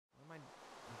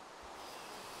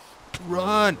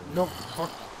Run! No,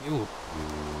 fuck you.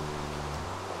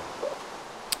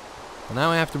 Well,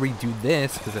 now I have to redo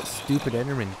this because that stupid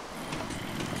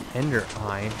Ender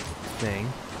Eye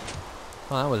thing.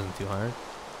 Well, that wasn't too hard.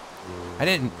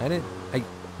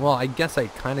 Well, I guess I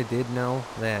kind of did know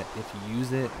that if you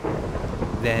use it,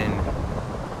 then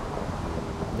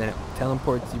it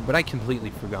teleports you, but I completely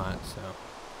forgot, so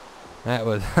that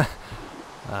was,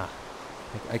 I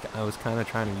was kind of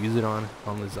trying to use it on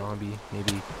the zombie,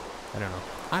 maybe,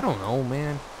 I don't know,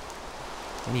 man.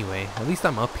 Anyway, at least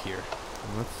I'm up here.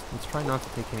 Let's try not to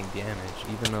take any damage,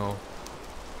 even though,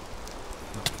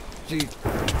 gee,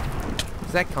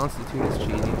 does that constitute as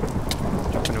cheating?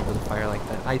 Jumping over the fire like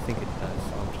that? I think it does,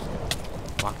 so I'm just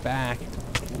gonna walk back.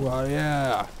 Well,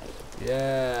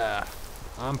 yeah,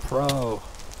 I'm pro.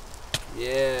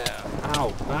 Yeah,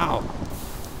 ow, ow.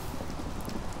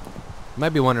 You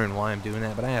might be wondering why I'm doing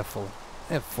that, but I have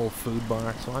full food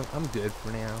bar, so I'm good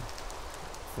for now.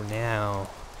 For now.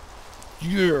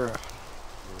 Yeah.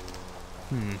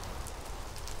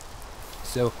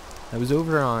 So I was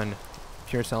over on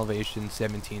Pure Salvation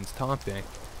 17's topic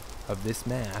of this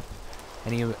map,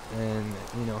 and he had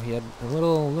a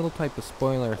little type of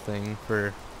spoiler thing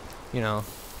for, to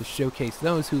showcase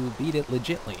those who beat it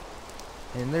legitly.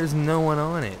 And there's no one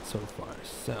on it so far,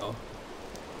 so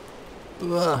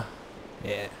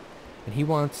yeah. And he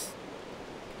wants,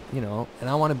 and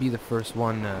I want to be the first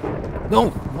one. No,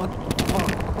 what the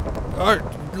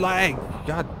fuck? Lag!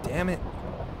 God damn it!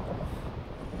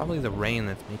 Probably the rain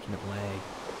that's making it lag,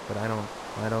 but I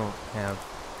don't have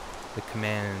the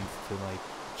commands to like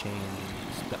change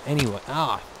stuff. Anyway,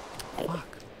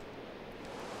 fuck.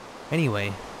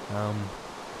 Anyway,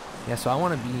 yeah. So I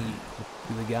want to be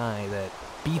the guy that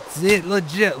beats it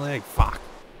legit. Like fuck.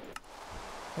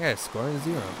 I got a score of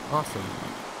 0. Awesome.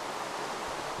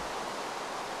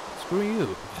 Screw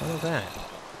you. How about that?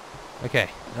 Okay.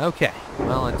 Okay.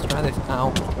 Well, let's try this.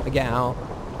 Ow.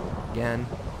 Again.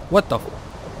 What the?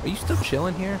 Are you still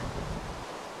chilling here?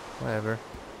 Whatever.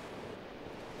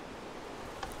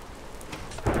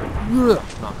 Oh,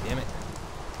 damn it.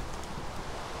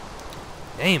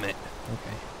 Damn it.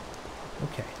 Okay.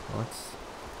 Okay. Well, let's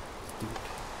do it.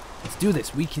 Let's do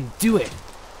this. We can do it.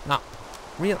 No.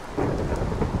 Real.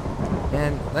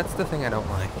 And that's the thing I don't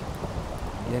like.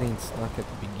 Getting stuck at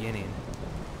the beginning.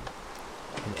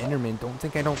 And Enderman, don't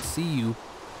think I don't see you.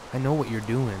 I know what you're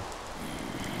doing.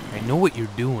 I know what you're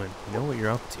doing. I know what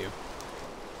you're up to.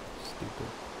 Stupid.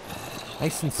 I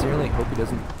sincerely hope he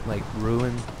doesn't, like,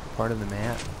 ruin part of the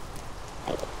map.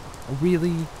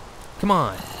 Really? Come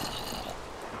on.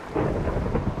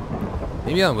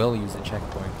 Maybe I will use the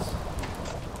checkpoints.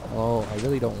 Oh, I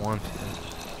really don't want to.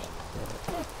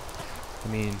 I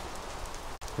mean,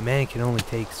 the man can only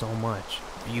take so much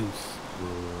abuse.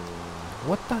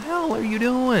 What the hell are you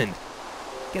doing?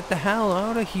 Get the hell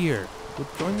out of here.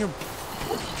 Join your...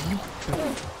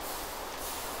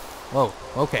 Whoa,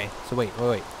 okay. So wait.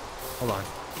 Hold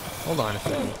on a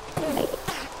second.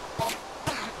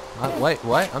 Wait,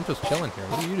 what? I'm just chilling here.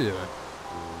 What are you doing?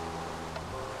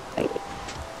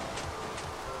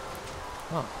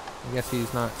 Oh, I guess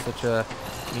he's not such a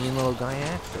mean little guy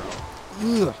after all.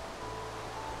 Ugh.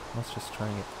 Let's just try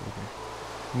and get through here.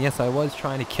 And yes, I was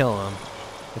trying to kill him.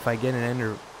 If I get an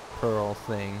ender pearl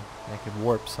thing, I could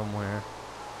warp somewhere.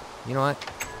 You know what?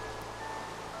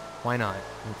 Why not?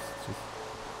 Let's just...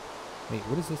 Wait,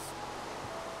 what is this?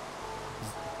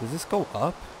 Does this go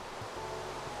up?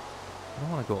 I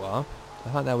don't want to go up. I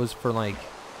thought that was for like...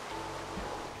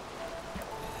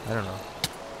 I don't know.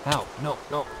 Ow! No!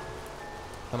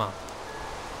 Come on.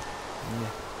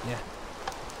 Yeah.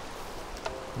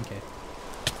 Okay.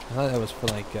 I thought that was for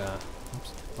like,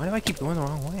 oops. Why do I keep going the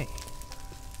wrong way?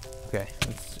 Okay,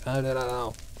 let's,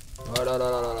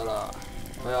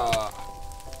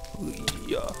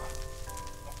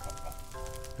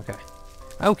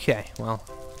 Okay, well,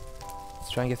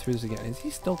 let's try and get through this again. Is he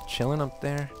still chilling up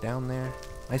there, down there?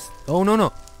 Oh,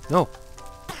 no,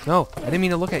 I didn't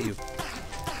mean to look at you.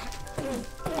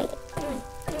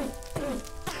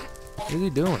 What are you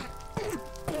doing?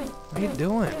 What are you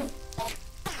doing?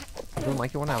 You don't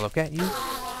like it when I look at you?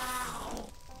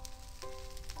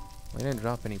 I didn't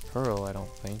drop any pearl, I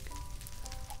don't think.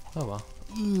 Oh well.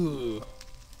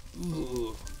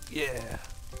 Ooh, yeah.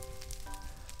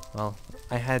 Well,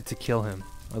 I had to kill him.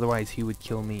 Otherwise, he would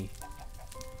kill me.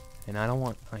 And I don't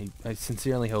want... I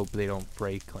sincerely hope they don't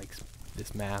break, like,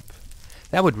 this map.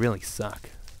 That would really suck.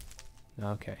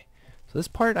 Okay. So this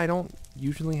part I don't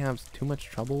usually have too much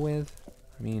trouble with.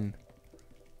 I mean...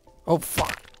 Oh,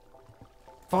 fuck!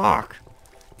 Fuck!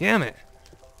 Damn it!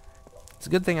 It's a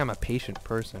good thing I'm a patient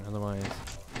person, otherwise...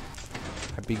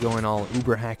 I'd be going all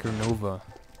Uber Hacker Nova.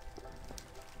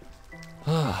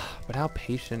 But how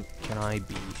patient can I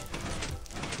be?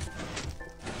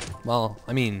 Well,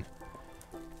 I mean,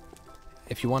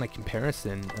 if you want a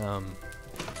comparison,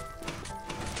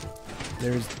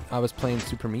 I was playing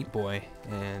Super Meat Boy,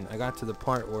 and I got to the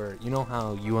part where, you know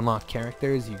how you unlock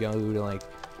characters, you go to like,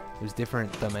 there's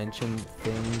different dimension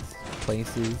things,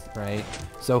 places, right?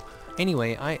 So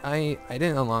anyway, I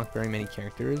didn't unlock very many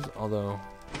characters, although,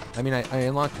 I mean, I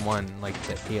unlocked one, like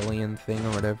the alien thing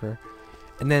or whatever,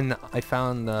 and then I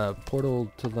found the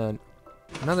portal to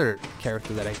another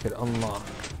character that I could unlock,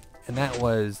 and that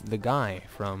was the guy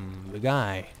from The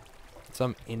Guy.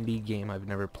 Some indie game I've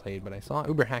never played, but I saw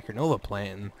Uber Hacker Nova play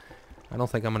it, and I don't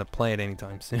think I'm gonna play it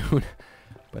anytime soon.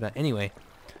 But anyway,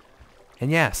 and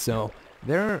yeah, so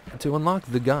there to unlock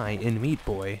the guy in Meat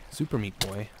Boy, Super Meat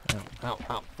Boy. Ow, ow,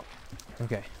 ow.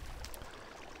 Okay.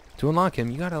 To unlock him,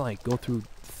 you gotta like go through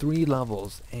 3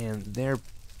 levels, and they're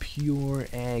pure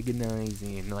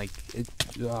agonizing. Like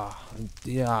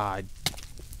yeah,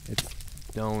 it's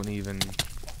don't even.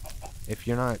 If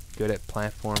you're not good at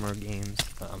platformer games,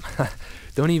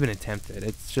 don't even attempt it.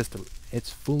 It's just, it's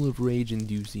full of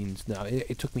rage-inducing stuff.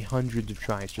 It took me hundreds of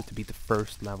tries just to beat the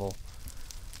first level,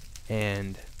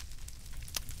 and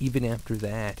even after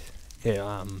that,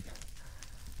 I'm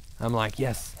like,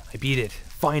 yes, I beat it,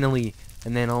 finally.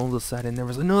 And then all of a sudden, there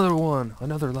was another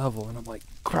level, and I'm like,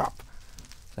 crap.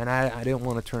 And I didn't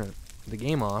want to turn the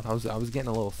game off. I was getting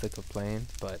a little sick of playing,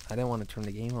 but I didn't want to turn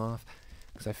the game off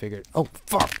because I figured, oh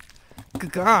fuck.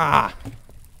 Gah!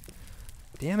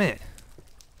 Damn it.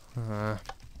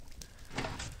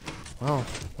 Well,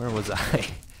 where was I?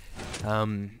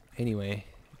 Anyway,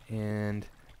 and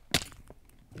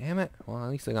damn it. Well, at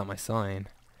least I got my sign.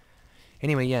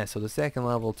 Anyway, yeah, so the second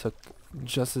level took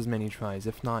just as many tries,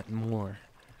 if not more.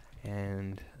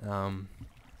 And then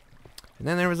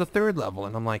there was a third level,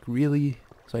 and I'm like, really?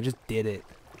 So I just did it.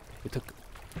 It took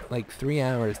like 3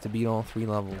 hours to beat all 3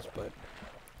 levels, but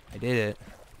I did it.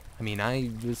 I mean, I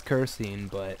was cursing,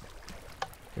 but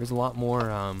there's a lot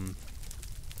more,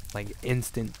 like,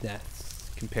 instant deaths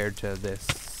compared to this,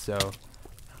 so.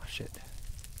 Oh, shit.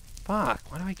 Fuck,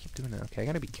 why do I keep doing that? Okay, I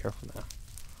gotta be careful now.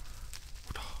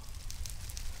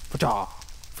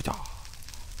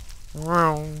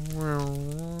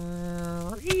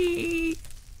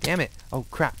 Damn it. Oh,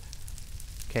 crap.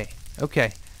 Okay,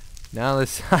 okay. Now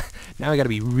let's, now I gotta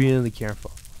be really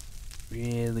careful.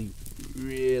 Really,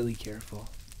 really careful.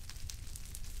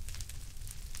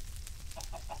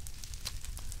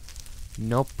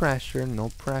 No pressure, no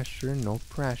pressure, no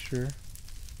pressure.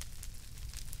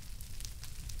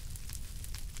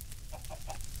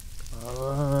 Come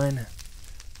on.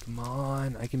 Come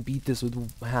on. I can beat this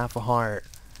with half a heart.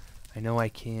 I know I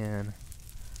can.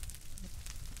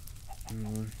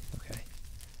 Okay.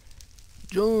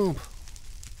 Jump!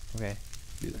 Okay.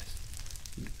 Do this.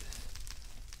 Do this.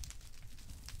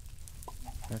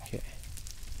 Okay.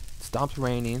 It stops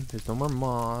raining. There's no more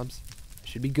mobs. I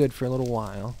should be good for a little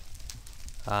while.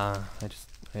 I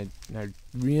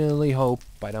really hope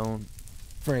I don't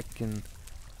frickin'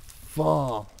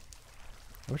 fall.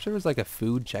 I wish there was like a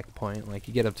food checkpoint, like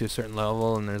you get up to a certain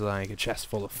level and there's like a chest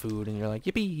full of food and you're like,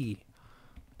 yippee!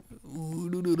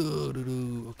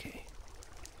 Okay.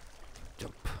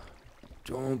 Jump.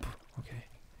 Jump. Okay.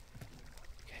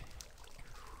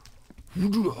 Okay.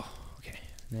 Okay.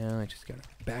 Now I just gotta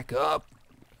back up.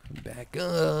 Back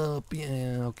up.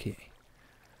 Yeah, okay.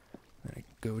 Then I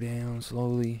go down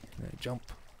slowly, and I jump.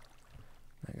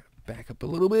 I gotta back up a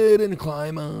little bit and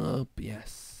climb up.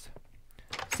 Yes.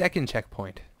 Second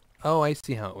checkpoint. Oh, I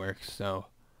see how it works. So,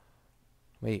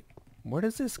 wait, where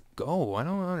does this go? I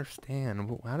don't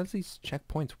understand. How does these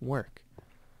checkpoints work?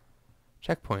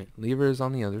 Checkpoint. Lever is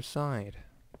on the other side.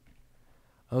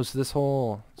 Oh, so this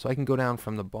whole... So I can go down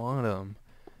from the bottom.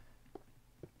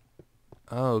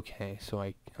 Okay,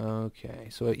 so okay,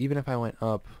 so even if I went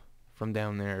up from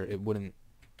down there, it wouldn't...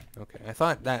 Okay, I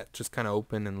thought that just kind of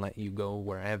opened and let you go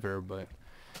wherever, but...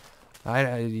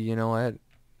 you know what?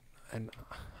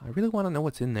 I really want to know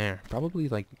what's in there. Probably,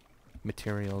 like,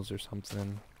 materials or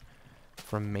something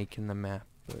from making the map,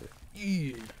 but...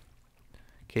 Yeah.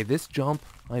 Okay, this jump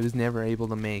I was never able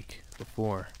to make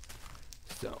before.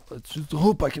 So, let's just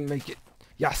hope I can make it.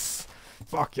 Yes!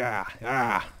 Fuck yeah!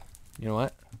 Ah! You know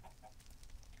what?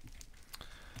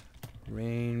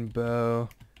 Rainbow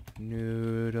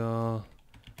noodle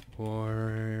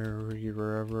wherever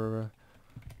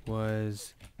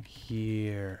was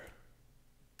here.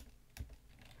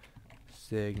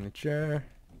 Signature.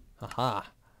 Haha.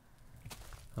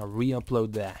 I'll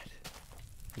re-upload that.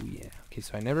 Oh yeah. Okay,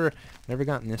 so I never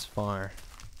gotten this far.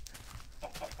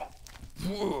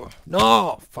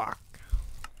 No, fuck.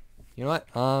 You know what?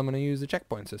 I'm gonna use the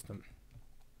checkpoint system.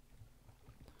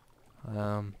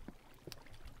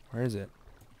 Where is it?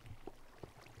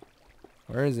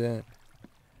 Where is it?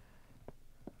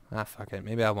 Ah, fuck it.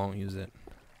 Maybe I won't use it.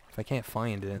 If I can't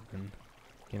find it, then,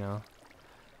 you know.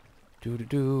 Do do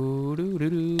do do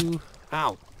do do.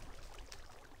 Ow.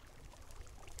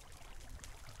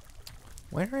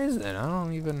 Where is it? I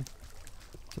don't even.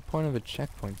 What's the point of a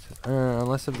checkpoint?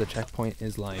 Unless if the checkpoint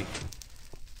is like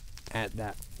at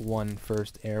that one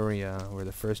first area where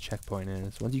the first checkpoint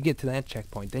is. Once you get to that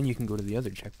checkpoint, then you can go to the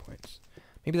other checkpoints.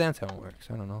 Maybe that's how it works.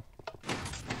 I don't know.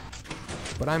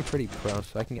 But I'm pretty pro,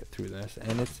 so I can get through this.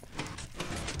 And it's...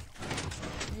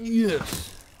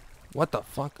 Yes! What the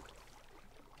fuck?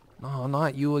 No,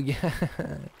 not you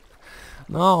again.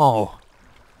 No!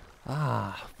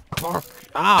 Ah, fuck.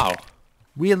 Ow!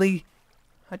 Really?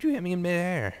 How'd you hit me in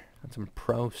midair? That's some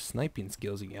pro sniping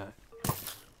skills you got.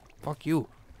 Fuck you.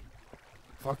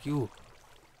 Fuck you.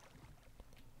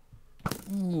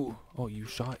 Ooh. Oh, you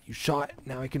shot. You shot.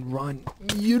 Now I can run.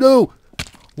 You know.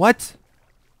 What?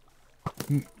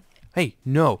 Hey,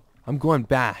 no. I'm going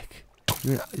back.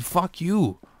 Fuck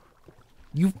you.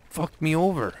 You fucked me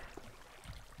over.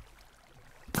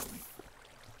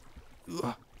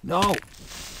 No.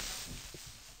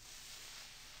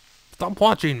 Stop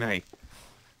watching me.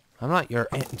 I'm not your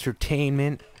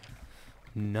entertainment.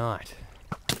 I'm not.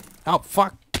 Oh,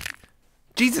 fuck.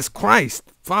 Jesus Christ.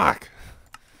 Fuck.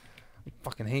 I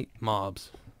fucking hate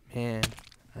mobs. Man.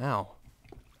 Ow.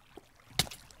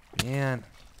 Man.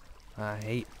 I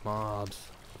hate mobs.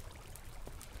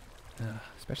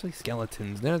 Especially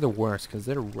skeletons. They're the worst because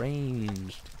they're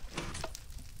ranged.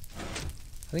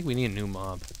 I think we need a new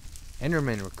mob.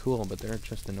 Endermen were cool, but they're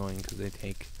just annoying because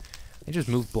they just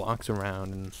move blocks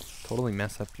around and totally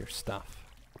mess up your stuff.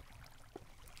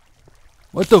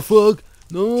 What the fuck?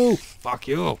 No! Fuck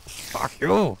you! Fuck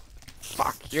you!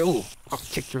 Fuck you! I'll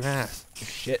kick your ass.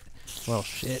 Shit. Well,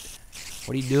 shit.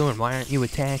 What are you doing? Why aren't you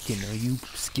attacking? Are you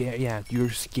scared? Yeah, you're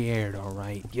scared,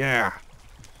 alright. Yeah!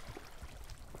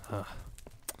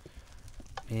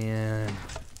 Man.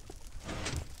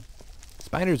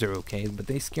 Spiders are okay, but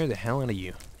they scare the hell out of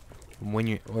you. When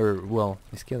you, well,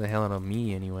 they scare the hell out of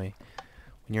me anyway.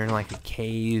 When you're in like a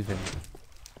cave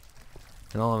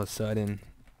and all of a sudden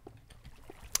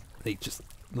they just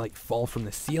like fall from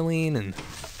the ceiling and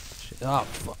shit. Oh,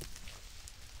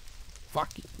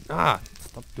 fuck you. Ah,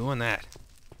 stop doing that.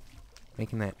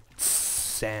 Making that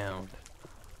sound.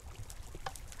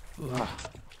 Ugh.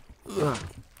 Ugh.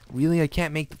 Really? I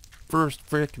can't make the first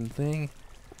frickin' thing?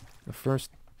 The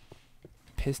first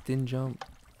piston jump?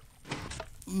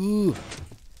 Ooh.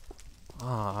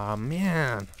 Aw,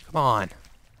 man. Come on.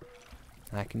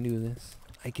 I can do this.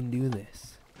 I can do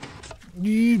this.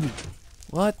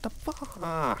 What the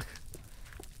fuck?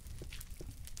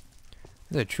 This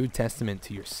is a true testament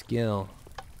to your skill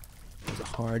as a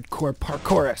hardcore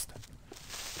parkourist.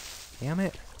 Damn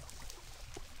it.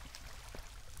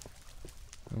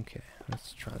 Okay,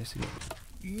 let's try this again.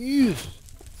 Yes!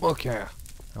 Fuck yeah.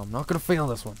 No, I'm not gonna fail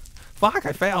this one. Fuck,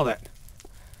 I failed it!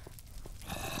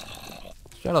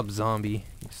 Shut up, zombie.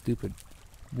 You stupid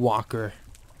walker.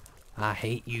 I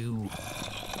hate you.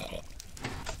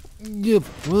 Yep.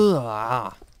 This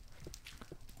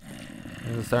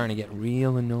is starting to get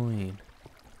real annoying.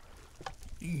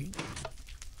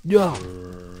 Yo!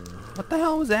 What the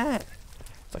hell was that?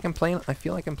 It's like I'm playing. I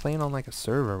feel like I'm playing on like a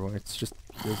server where it's just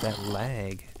there's that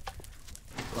lag.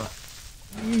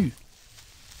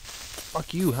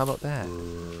 Fuck you. How about that?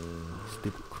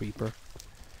 Stupid creeper.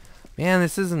 Man,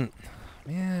 this isn't.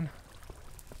 Man,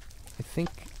 I think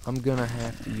I'm gonna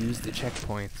have to use the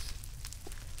checkpoints.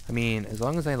 I mean, as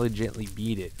long as I legitly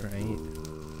beat it, right?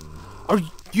 Are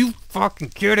you fucking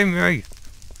kidding me?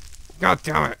 God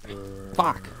damn it!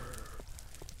 Fuck.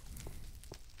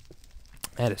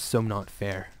 That is so not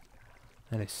fair.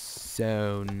 That is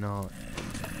so not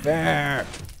fair.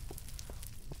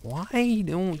 Why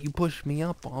don't you push me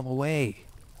up all the way?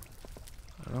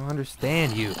 I don't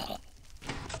understand you.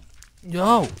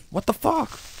 Yo, what the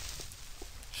fuck?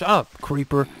 Shut up,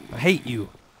 creeper. I hate you.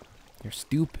 You're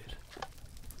stupid.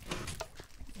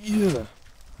 Yeah.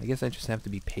 I guess I just have to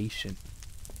be patient.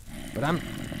 But I'm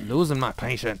losing my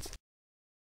patience.